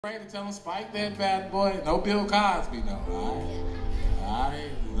Ready to tell him spike that bad boy. No Bill Cosby, no.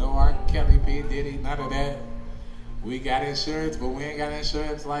 Alright. No R. Kelly, P. Diddy, none of that. We got insurance, but we ain't got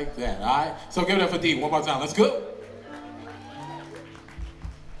insurance like that. Alright? So give it up for D one more time. Let's go.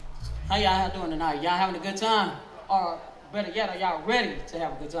 How y'all doing tonight? Y'all having a good time? Or better yet, are y'all ready to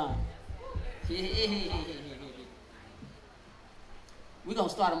have a good time? We're going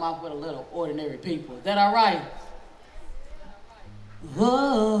to start them off with a little Ordinary People. Is that all right?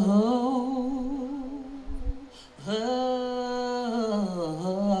 Oh,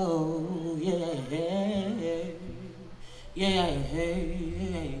 oh, yeah.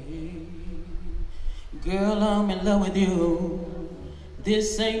 Girl, I'm in love with you.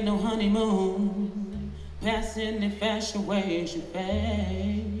 This ain't no honeymoon. Passing the fashion ways you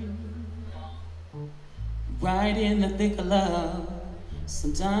fade. Right in the thick of love.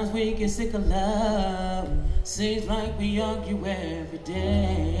 Sometimes we get sick of love. Seems like we argue every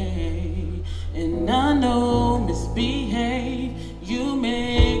day. And I know, misbehave, you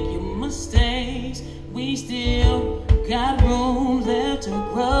make your mistakes. We still got room left to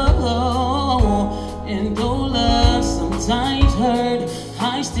grow. And though love sometimes hurt,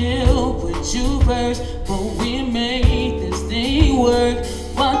 I still put you first. But we made this thing work.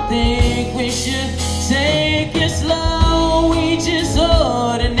 I think we should take it slow. We just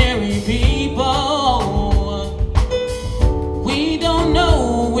ordinary people. We don't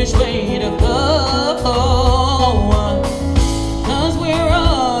know which way to go, 'cause we're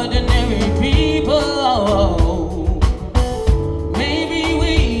ordinary people. Maybe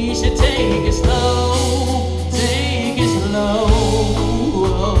we should take it slow. Take it slow.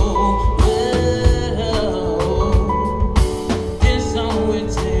 This song will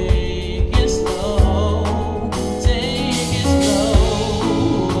take it slow. Take it slow.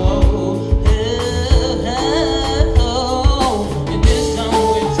 And this song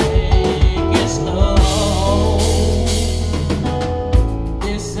will take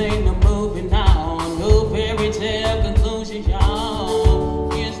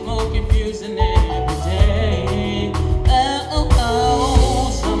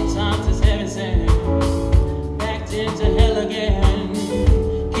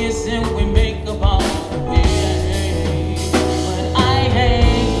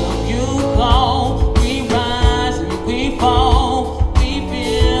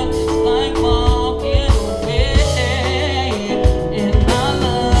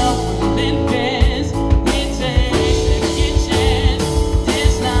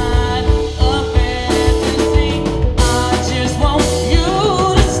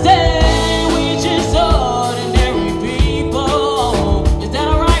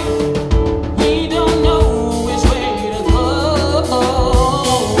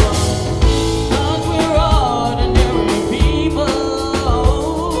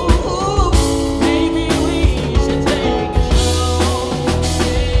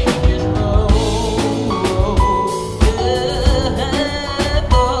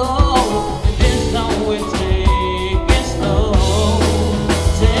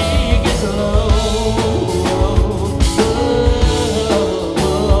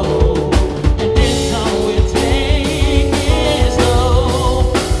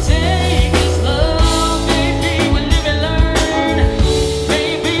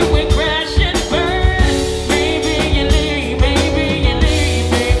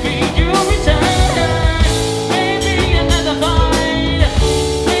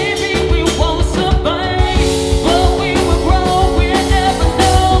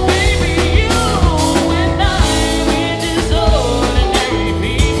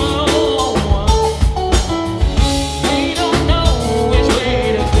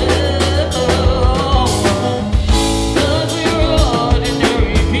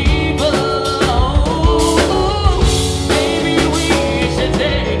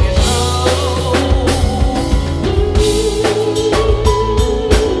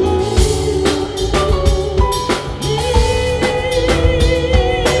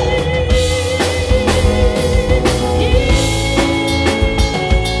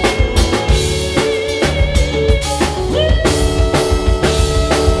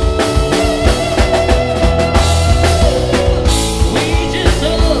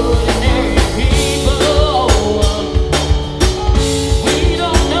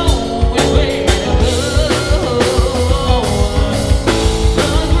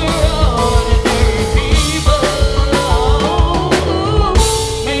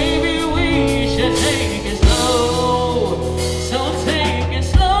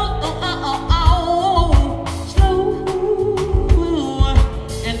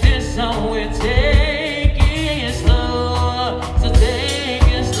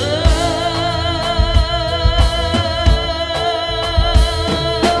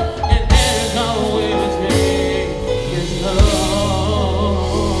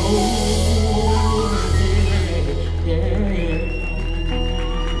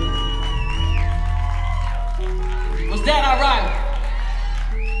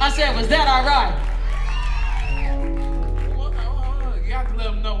said, was that all right? You have to let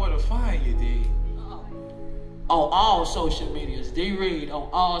them know where to find you, D. On all social medias. D Reed on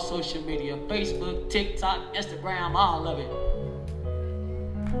all social media. Facebook, TikTok, Instagram, all of it.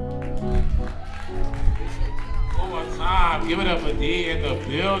 One more time. Give it up for D in the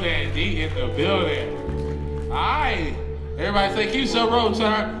building. D in the building. All right. Everybody say, keep the show rolling,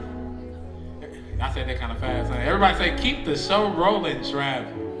 Trap. I said that kind of fast. Huh? Everybody say, keep the show rolling, Trap.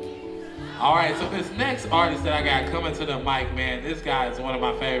 All right, so this next artist that I got coming to the mic, man, this guy is one of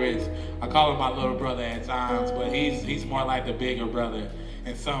my favorites. I call him my little brother at times, but he's more like the bigger brother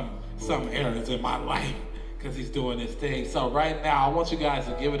in some areas in my life because he's doing this thing. So right now, I want you guys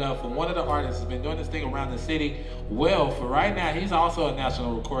to give it up for one of the artists who's been doing this thing around the city. Well, for right now, he's also a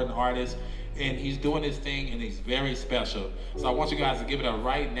national recording artist, and he's doing this thing, and he's very special. So I want you guys to give it up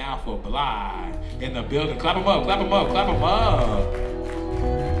right now for Bly in the building. Clap him up, clap him up, clap him up.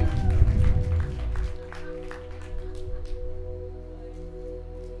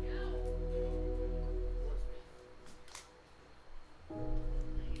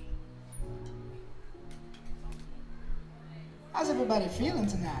 How's everybody feeling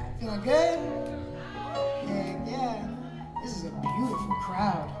tonight? Feeling good? Yeah. This is a beautiful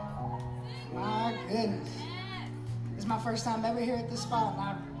crowd. My goodness. This is my first time ever here at this spot,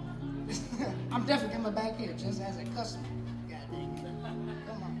 and I'm definitely coming back here just as a customer. God dang it.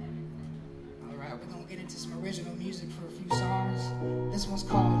 Come on. All right, we're going to get into some original music for a few songs. This one's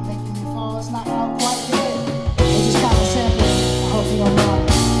called Making Me Fall. It's not out quite yet. It's just kind of sample. I hope you don't mind.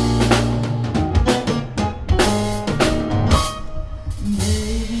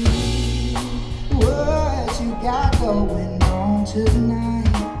 Got going on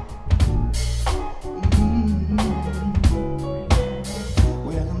tonight.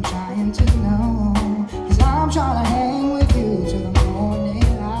 Well, I'm trying to know, 'cause I'm trying to hang with you till the morning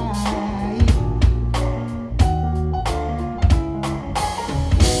light.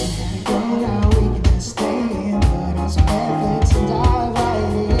 Let it go now, we can just stay in, put on some Netflix and dive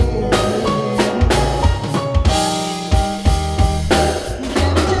right in. Can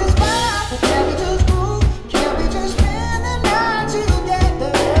we just vibe? Can we just groove? Can we just spend the night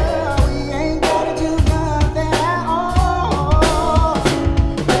together? We ain't gotta do nothing at all.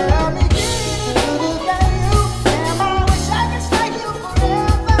 Let me get into the game. Damn, I wish I could stay here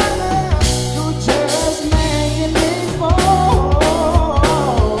forever. You're just making me fall.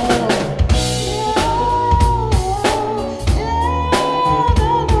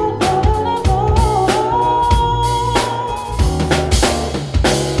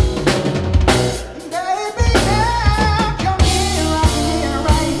 Baby, now come here, right here,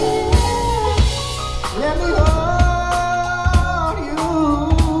 right here. Let me hold you.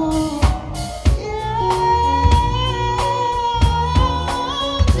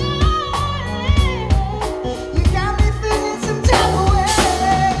 You got me feeling some type of way.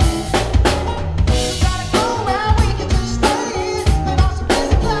 Gotta go where we can just stay. But on some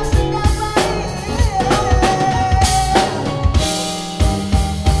busy plastic night right here.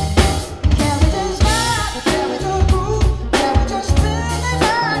 Can we just vibe? Can we just groove? Can we just spend the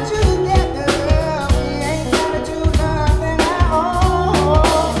night together? We ain't gotta do nothing at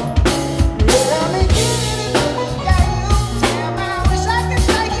all. Let me get into this game. Damn, I wish I could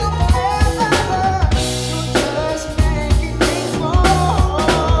stay here forever. You're just making me fall.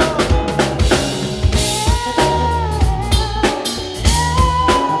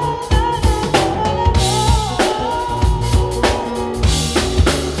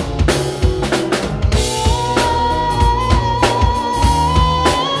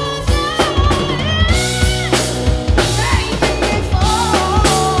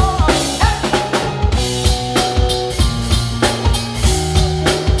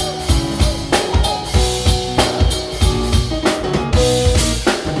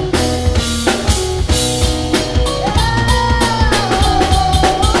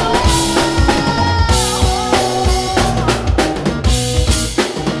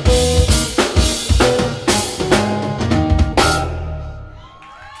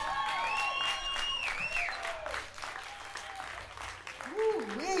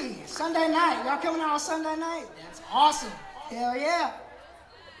 Woo-wee. Sunday night. Y'all coming out on Sunday night? That's awesome. Hell yeah.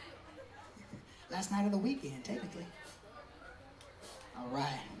 Last night of the weekend, technically. All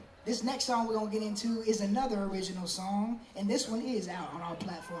right. This next song we're going to get into is another original song, and this one is out on all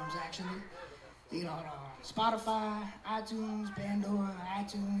platforms, actually. You know, Spotify, iTunes, Pandora,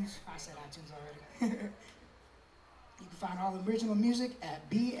 iTunes. I said iTunes already. You can find all the original music at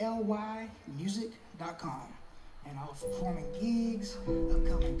blymusic.com. And all performing gigs,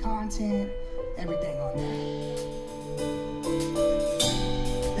 upcoming content, everything on there.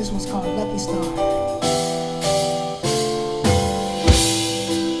 This one's called Lucky Star.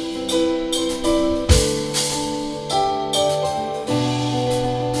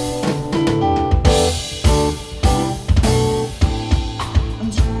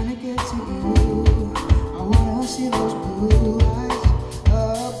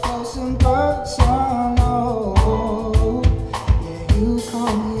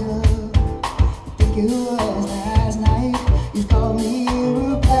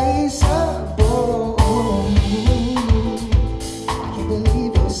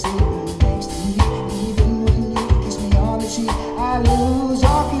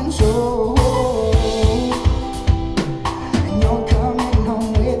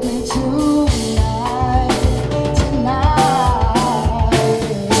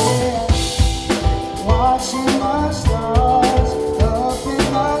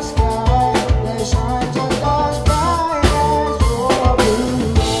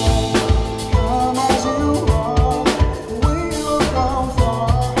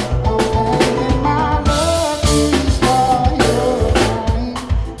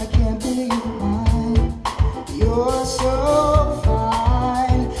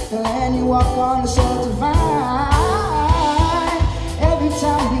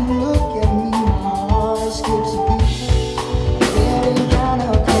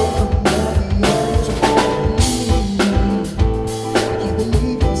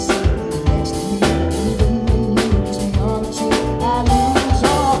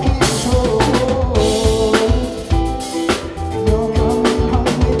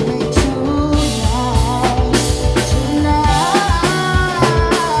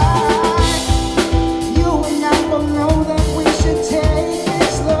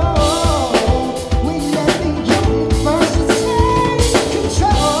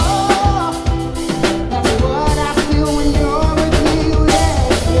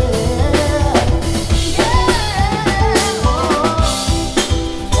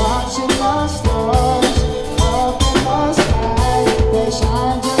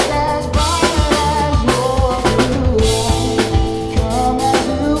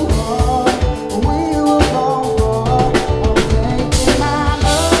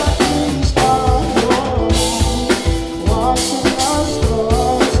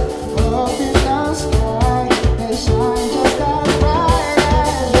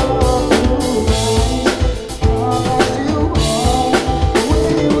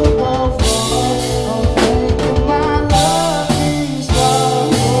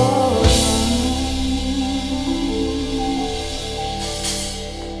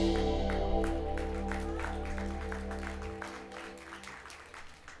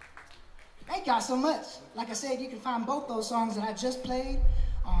 Thank y'all so much. Like I said, you can find both those songs that I just played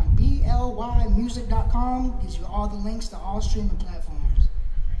on blymusic.com. Gives you all the links to all streaming platforms.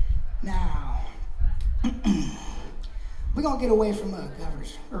 Now, we're gonna get away from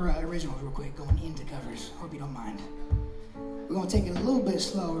covers, or originals real quick, going into covers. Hope you don't mind. We're gonna take it a little bit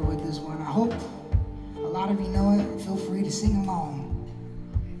slower with this one. I hope a lot of you know it. Feel free to sing along.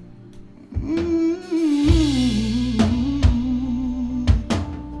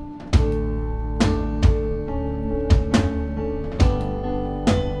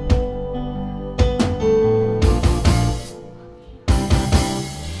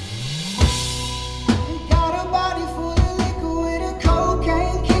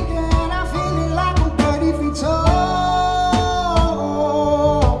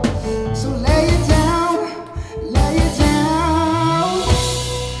 Lay it down.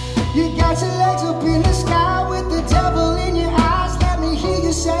 You got to let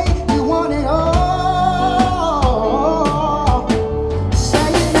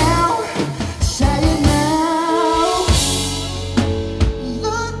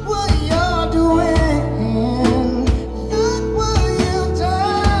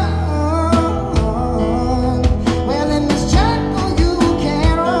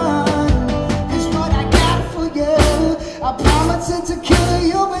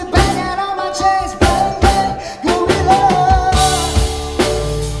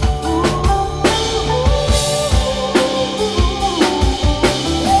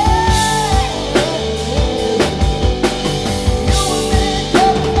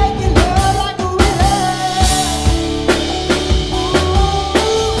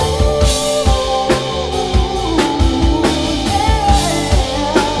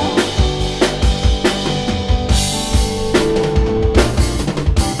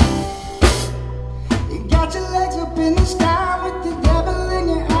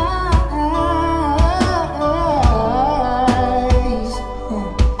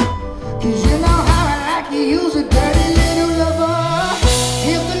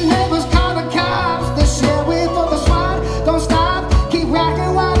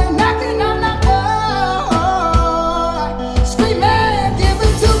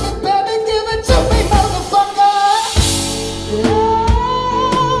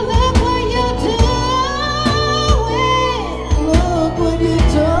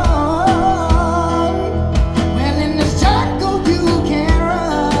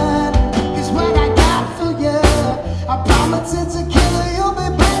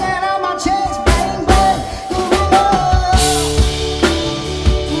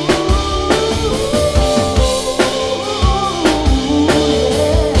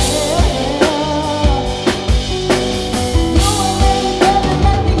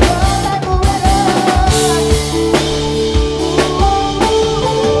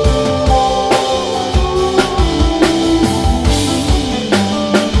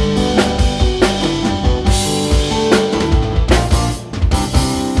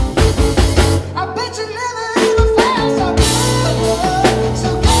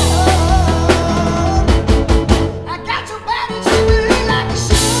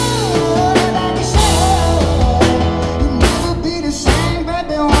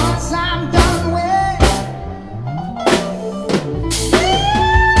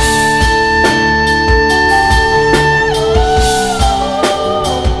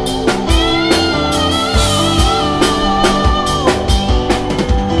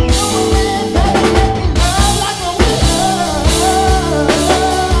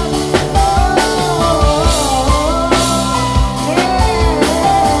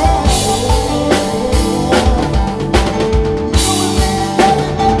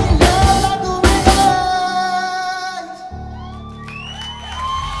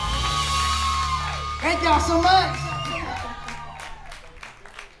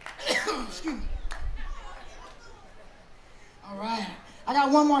Excuse me. All right. I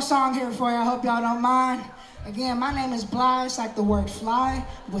got one more song here for you. I hope y'all don't mind. Again, my name is Bly. It's like the word fly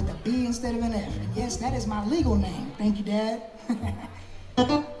with a B instead of an F. And yes, that is my legal name. Thank you, Dad.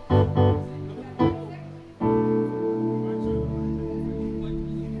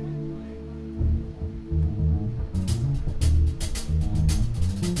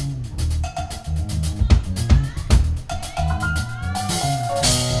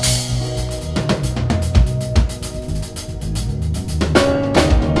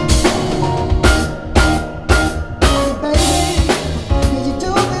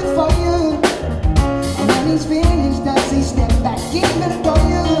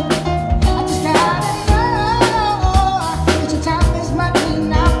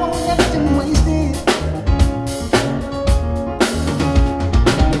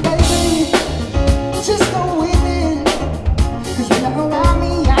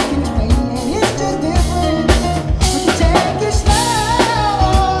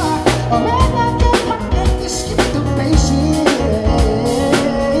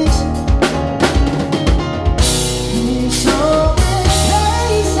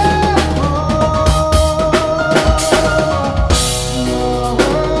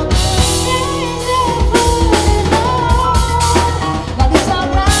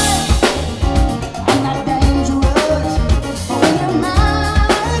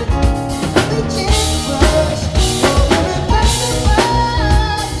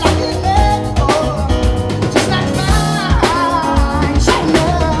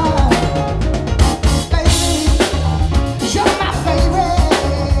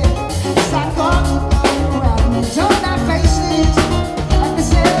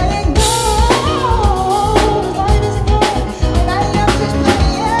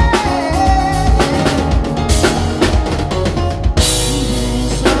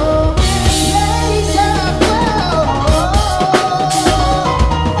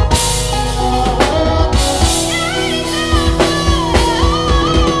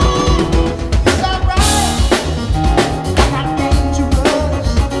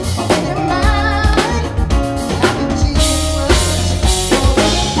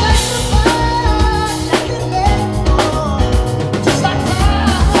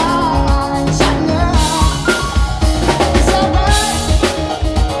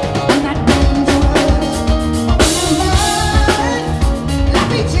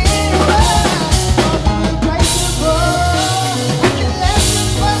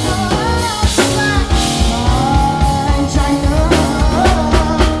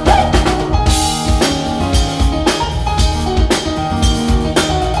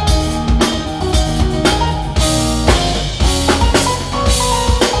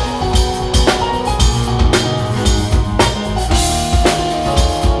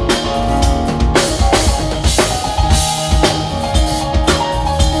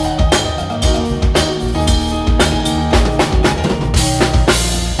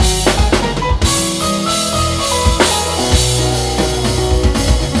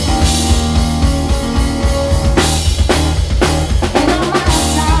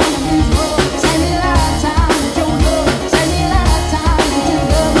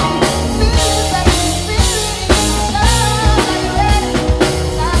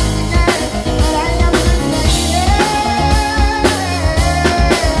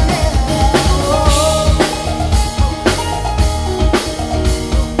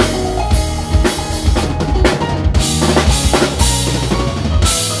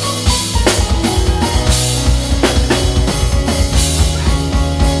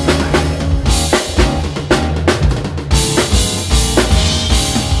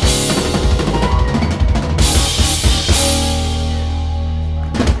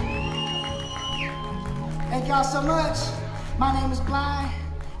 y'all so much. My name is Bly.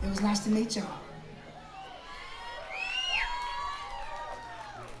 It was nice to meet y'all.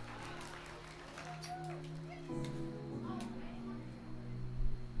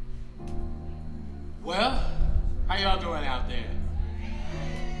 Well, how y'all doing out there?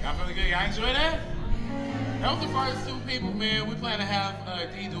 Y'all feeling good? Y'all enjoy that? That was the first two people, man. We plan to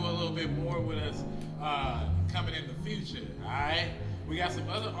have D do a little bit more with us coming in the future, all right? We got some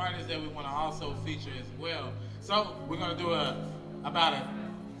other artists that we want to also feature as well. So we're going to do about a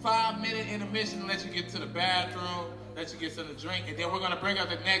 5-minute intermission to let you get to the bathroom, let you get something to drink, and then we're going to bring up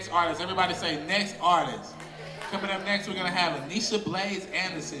the next artist. Everybody say next artist. Coming up next, we're going to have Anisha Blaze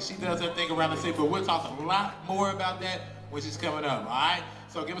Anderson. She does her thing around the city, but we'll talk a lot more about that when she's coming up, all right?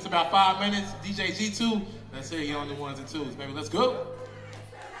 So give us about 5 minutes. DJ G2, let's hear you on the ones and twos, baby. Let's go.